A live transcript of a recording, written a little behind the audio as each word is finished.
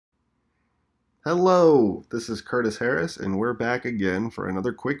Hello, this is Curtis Harris, and we're back again for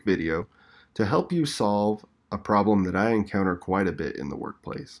another quick video to help you solve a problem that I encounter quite a bit in the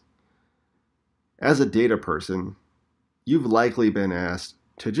workplace. As a data person, you've likely been asked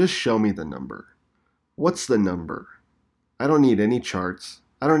to just show me the number. What's the number? I don't need any charts.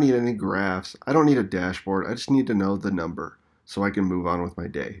 I don't need any graphs. I don't need a dashboard. I just need to know the number so I can move on with my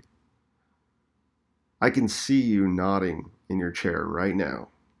day. I can see you nodding in your chair right now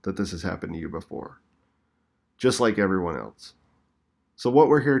that this has happened to you before, just like everyone else. So what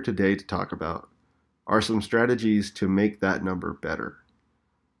we're here today to talk about are some strategies to make that number better.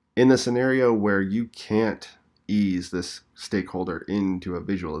 In the scenario where you can't ease this stakeholder into a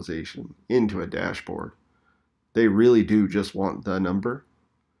visualization, into a dashboard, they really do just want the number,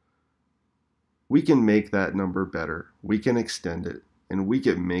 we can make that number better, we can extend it, and we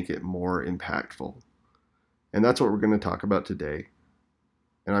can make it more impactful. And that's what we're going to talk about today.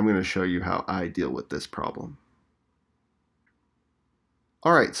 And I'm going to show you how I deal with this problem.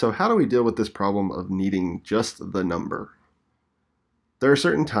 All right, so how do we deal with this problem of needing just the number? There are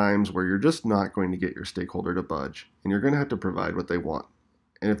certain times where you're just not going to get your stakeholder to budge, and you're going to have to provide what they want.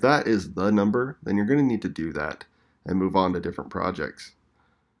 And if that is the number, then you're going to need to do that and move on to different projects.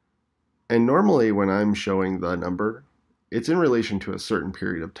 And normally when I'm showing the number, it's in relation to a certain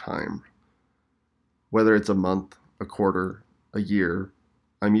period of time. Whether it's a month, a quarter, a year,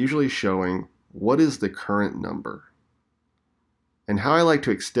 I'm usually showing what is the current number. And how I like to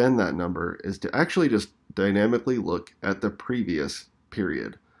extend that number is to actually just dynamically look at the previous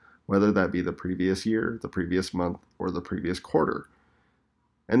period, whether that be the previous year, the previous month, or the previous quarter.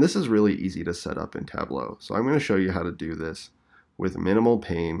 And this is really easy to set up in Tableau. So I'm going to show you how to do this with minimal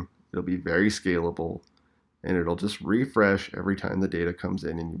pain. It'll be very scalable, and it'll just refresh every time the data comes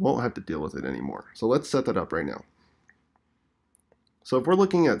in, and you won't have to deal with it anymore. So let's set that up right now. So if we're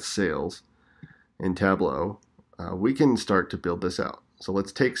looking at sales in Tableau, we can start to build this out. So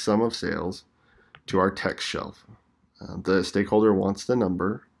let's take sum of sales to our text shelf. The stakeholder wants the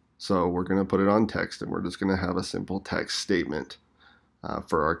number, so we're going to put it on text, and we're just going to have a simple text statement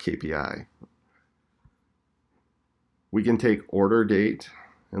for our KPI. We can take order date,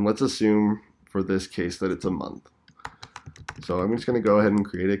 and let's assume for this case that it's a month. So I'm just going to go ahead and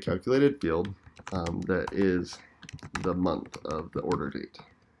create a calculated field that is the month of the order date.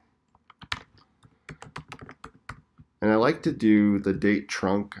 And I like to do the date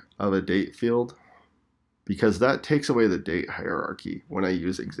trunk of a date field because that takes away the date hierarchy when I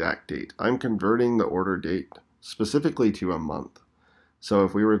use exact date. I'm converting the order date specifically to a month. So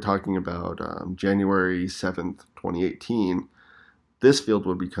if we were talking about January 7th, 2018, this field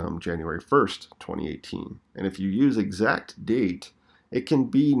would become January 1st, 2018. And if you use exact date, it can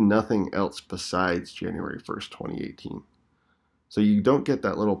be nothing else besides January 1st, 2018. So you don't get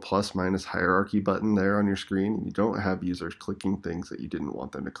that little plus minus hierarchy button there on your screen, and you don't have users clicking things that you didn't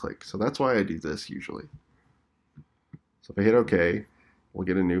want them to click. So that's why I do this usually. So if I hit OK, we'll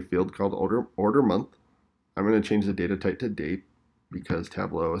get a new field called order month. I'm going to change the data type to date because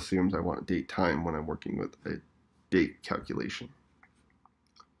Tableau assumes I want date time when I'm working with a date calculation.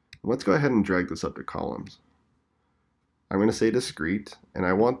 Let's go ahead and drag this up to columns. I'm going to say discrete, and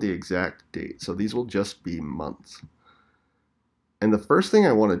I want the exact date. So these will just be months. And the first thing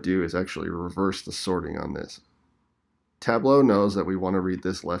I want to do is actually reverse the sorting on this. Tableau knows that we want to read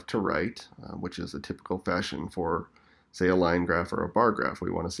this left to right, which is a typical fashion for, say, a line graph or a bar graph.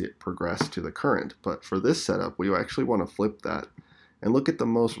 We want to see it progress to the current. But for this setup, we actually want to flip that and look at the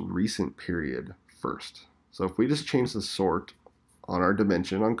most recent period first. So if we just change the sort on our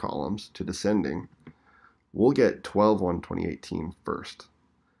dimension on columns to descending, we'll get 12/1/2018 first.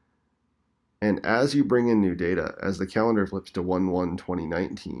 And as you bring in new data, as the calendar flips to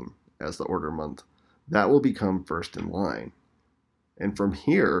 1/1/2019 as the order month, that will become first in line. And from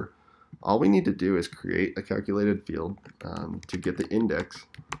here, all we need to do is create a calculated field to get the index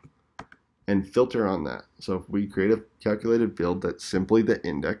and filter on that. So if we create a calculated field that's simply the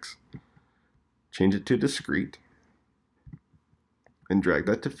index, change it to discrete, and drag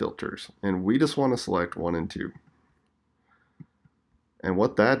that to filters. And we just want to select 1 and 2. And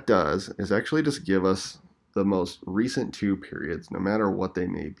what that does is actually just give us the most recent 2 periods, no matter what they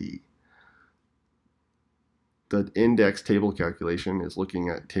may be. The index table calculation is looking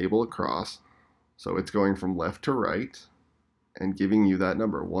at table across. So it's going from left to right and giving you that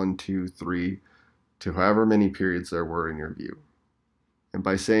number, 1, 2, 3, to however many periods there were in your view. And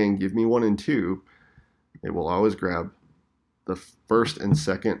by saying, give me 1 and 2, it will always grab the first and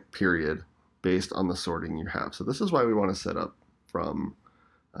second period based on the sorting you have. So this is why we want to set up from,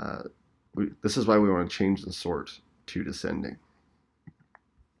 this is why we want to change the sort to descending.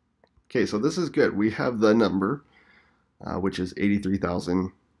 Okay, so this is good. We have the number, which is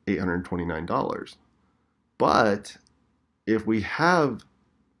 $83,829. But if we have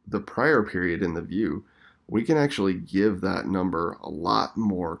the prior period in the view, we can actually give that number a lot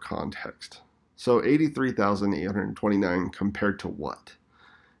more context. So 83,829 compared to what?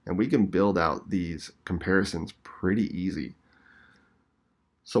 And we can build out these comparisons pretty easy.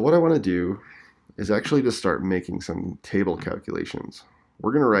 So what I want to do is actually just start making some table calculations.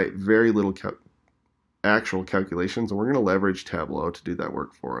 We're going to write very little actual calculations, and we're going to leverage Tableau to do that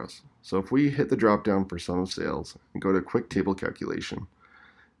work for us. So if we hit the drop down for sum of sales and go to quick table calculation,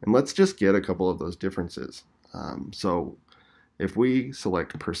 and let's just get a couple of those differences. So if we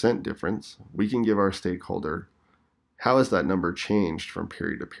select percent difference, we can give our stakeholder how has that number changed from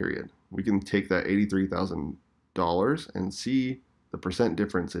period to period. We can take that $83,000 and see the percent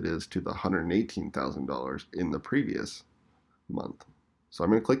difference it is to the $118,000 in the previous month. So I'm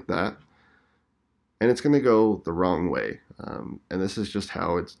going to click that, and it's going to go the wrong way. And this is just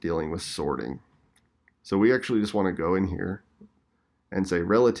how it's dealing with sorting. So we actually just want to go in here and say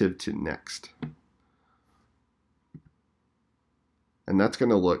relative to next. And that's going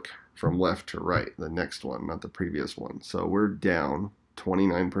to look from left to right, the next one, not the previous one. So we're down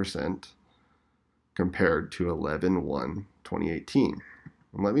 29% compared to 11/1/2018.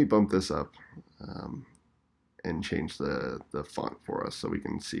 And let me bump this up and change the font for us so we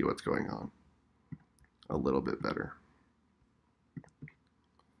can see what's going on a little bit better.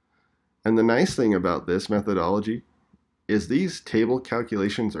 And the nice thing about this methodology is these table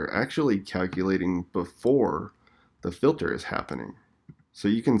calculations are actually calculating before the filter is happening. So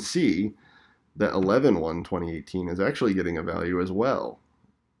you can see that 11/1/2018 is actually getting a value as well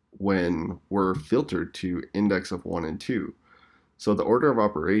when we're filtered to index of 1 and 2. So the order of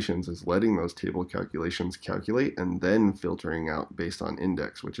operations is letting those table calculations calculate and then filtering out based on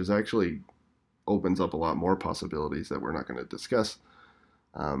index, which is actually opens up a lot more possibilities that we're not going to discuss.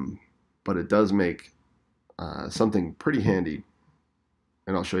 But it does make something pretty handy,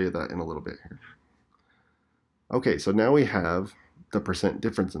 and I'll show you that in a little bit here. Okay, so now we have the percent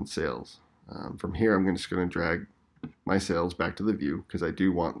difference in sales. From here, I'm just going to drag my sales back to the view because I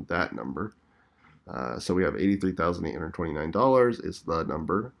do want that number. So we have $83,829 is the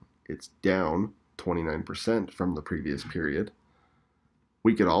number. It's down 29% from the previous period.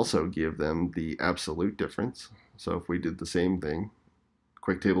 We could also give them the absolute difference. So if we did the same thing,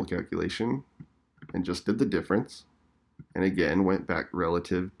 quick table calculation, and just did the difference, and again went back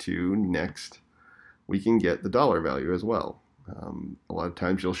relative to next, we can get the dollar value as well. A lot of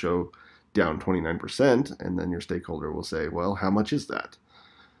times you'll show down 29%, and then your stakeholder will say, well, how much is that?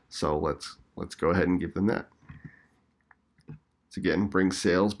 So let's go ahead and give them that. So again, bring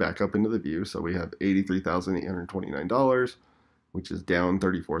sales back up into the view. So we have $83,829, which is down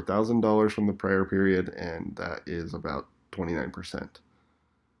 $34,000 from the prior period, and that is about 29%.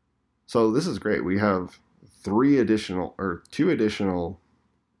 So this is great. We have two additional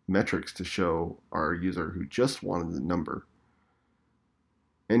metrics to show our user who just wanted the number.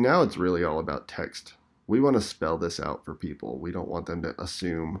 And now it's really all about text. We want to spell this out for people. We don't want them to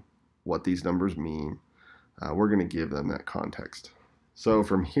assume what these numbers mean. We're going to give them that context. So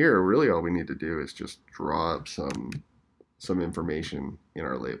from here, really all we need to do is just draw up some information in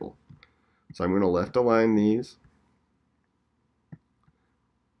our label. So I'm going to left align these,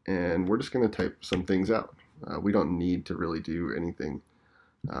 and we're just going to type some things out. We don't need to really do anything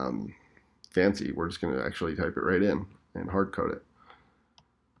fancy. We're just going to actually type it right in and hard code it.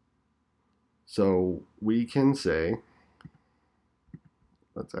 So we can say,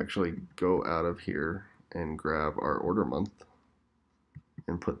 let's actually go out of here and grab our order month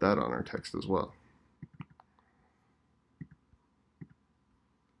and put that on our text as well.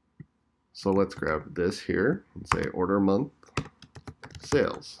 So let's grab this here and say order month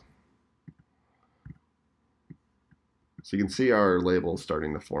sales. So you can see our label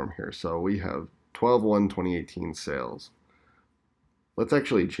starting to form here. So we have 12/1/2018 sales. Let's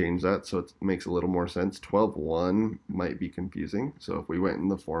actually change that so it makes a little more sense. 12/1 might be confusing. So if we went in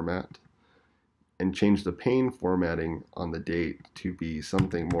the format and changed the pane formatting on the date to be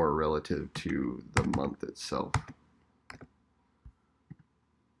something more relative to the month itself.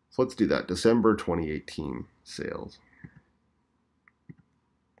 So let's do that. December 2018 sales.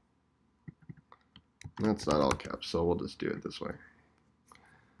 That's not all caps, so we'll just do it this way.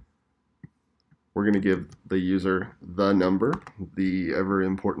 We're going to give the user the number, the ever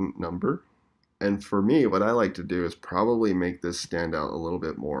important number. And for me, what I like to do is probably make this stand out a little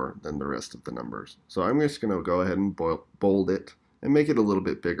bit more than the rest of the numbers. So I'm just going to go ahead and bold it and make it a little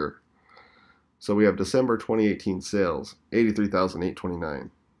bit bigger. So we have December 2018 sales,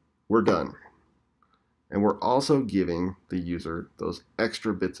 $83,829. we're done. And we're also giving the user those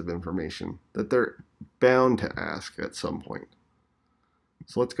extra bits of information that they're bound to ask at some point.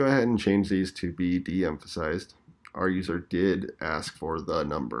 So let's go ahead and change these to be de-emphasized. Our user did ask for the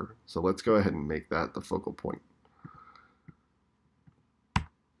number, so let's go ahead and make that the focal point.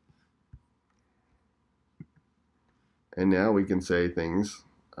 And now we can say things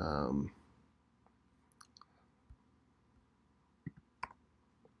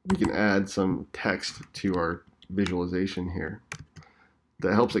we can add some text to our visualization here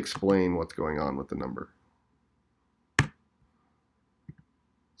that helps explain what's going on with the number.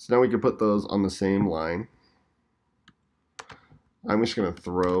 So now we can put those on the same line. I'm just going to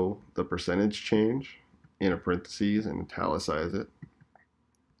throw the percentage change in a parentheses and italicize it.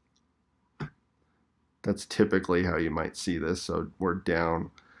 That's typically how you might see this. So we're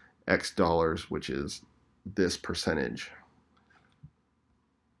down X dollars, which is this percentage.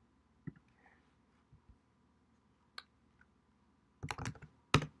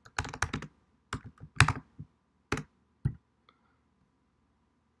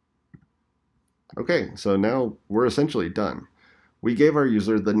 Okay, so now we're essentially done. We gave our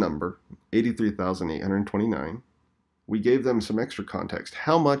user the number, 83,829. We gave them some extra context.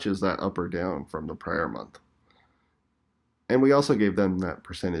 How much is that up or down from the prior month? And we also gave them that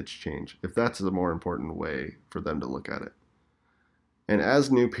percentage change, if that's the more important way for them to look at it. And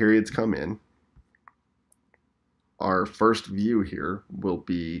as new periods come in, our first view here will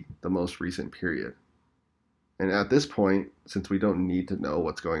be the most recent period. And at this point, since we don't need to know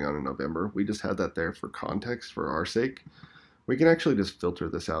what's going on in November, we just had that there for context for our sake. We can actually just filter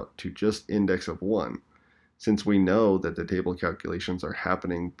this out to just index of 1. Since we know that the table calculations are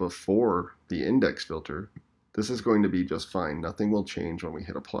happening before the index filter, this is going to be just fine. Nothing will change when we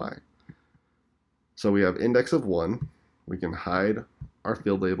hit apply. So we have index of 1. We can hide our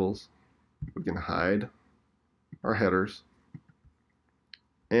field labels. We can hide our headers.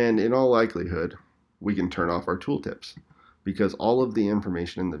 And in all likelihood, we can turn off our tooltips because all of the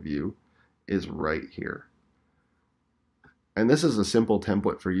information in the view is right here. And this is a simple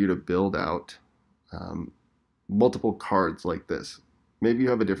template for you to build out multiple cards like this. Maybe you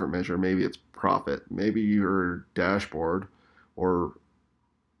have a different measure. Maybe it's profit. Maybe your dashboard or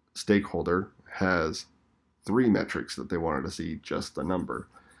stakeholder has 3 metrics that they wanted to see just the number.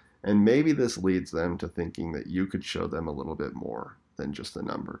 And maybe this leads them to thinking that you could show them a little bit more than just the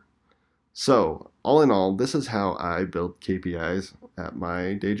number. So all in all, this is how I build KPIs at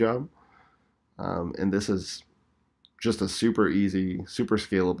my day job. And this is just a super easy, super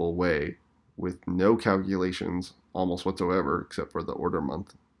scalable way with no calculations almost whatsoever, except for the order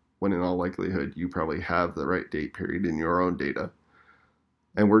month, when in all likelihood, you probably have the right date period in your own data.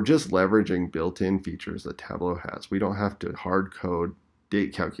 And we're just leveraging built-in features that Tableau has. We don't have to hard code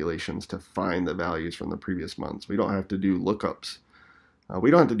date calculations to find the values from the previous months. We don't have to do lookups. We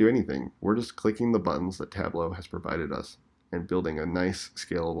don't have to do anything. We're just clicking the buttons that Tableau has provided us and building a nice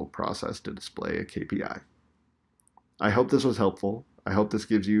scalable process to display a KPI. I hope this was helpful. I hope this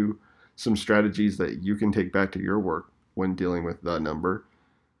gives you some strategies that you can take back to your work when dealing with the number.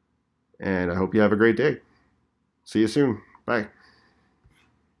 And I hope you have a great day. See you soon. Bye.